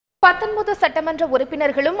19 சட்டமன்ற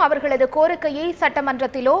உறுப்பினர்களும் அவர்களது கோரிக்கையை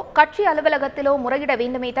சட்டமன்றத்திலோ கட்சி அலுவலகத்திலோ முறையிட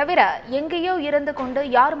வேண்டுமே தவிர எங்கேயோ இருந்து கொண்டு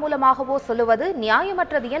யார் மூலமாகவோ சொல்லுவது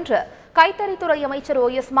நியாயமற்றது என்று கைத்தறித்துறை அமைச்சர்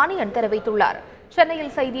O.S.Manian தெரிவித்துள்ளார்.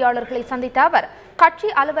 சென்னையில் செய்தியாளர்களை சந்தித்த அவர்,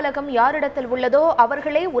 கட்சி அலுவலகம் யாரிடத்தில் உள்ளதோ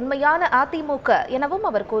அவர்களே உண்மையான அதிமுக எனவும்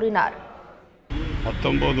அவர் கூறினார்.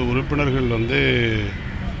 19 உறுப்பினர்கள்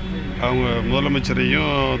அவங்க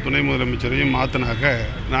முதலமைச்சரையும் துணை முதலமைச்சரையும் மாற்றினாக்க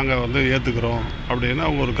நாங்கள் ஏற்றுக்கிறோம் அப்படின்னு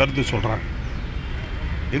அவங்க ஒரு கருத்து சொல்கிறாங்க.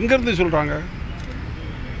 எங்கேருந்து சொல்கிறாங்க?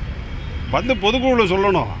 பொதுக்குழுவில்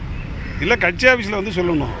சொல்லணும், இல்லை கட்சி ஆஃபீஸில்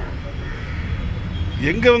சொல்லணும்.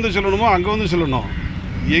 எங்கே சொல்லணுமோ அங்கே சொல்லணும்.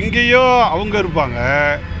 எங்கேயோ அவங்க இருப்பாங்க,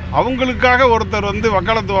 அவங்களுக்காக ஒருத்தர்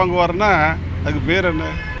வக்காலத்து வாங்குவார்னா அதுக்கு பேர்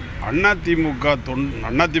என்ன?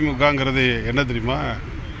 அதிமுகங்கிறது என்ன தெரியுமா?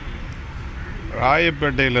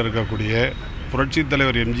 ராயப்பேட்டையில் இருக்கக்கூடிய புரட்சித்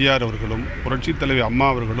தலைவர் எம்ஜிஆர் அவர்களும் புரட்சித் தலைவர் அம்மா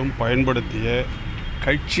அவர்களும் பயன்படுத்திய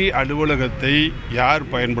கட்சி அலுவலகத்தை யார்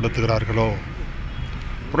பயன்படுத்துகிறார்களோ,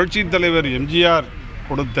 புரட்சித் தலைவர் எம்ஜிஆர்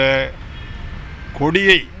கொடுத்த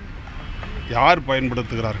கொடியை யார்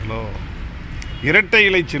பயன்படுத்துகிறார்களோ, இரட்டை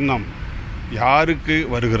இலை சின்னம் யாருக்கு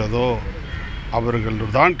வருகிறதோ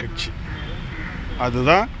அவர்கள்தான் கட்சி.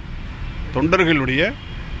 அதுதான் தொண்டர்களுடைய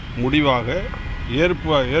முடிவாக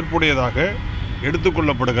ஏற்புடையதாக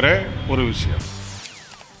எடுத்துக்கொள்ளப்படுகிற ஒரு விஷயம்.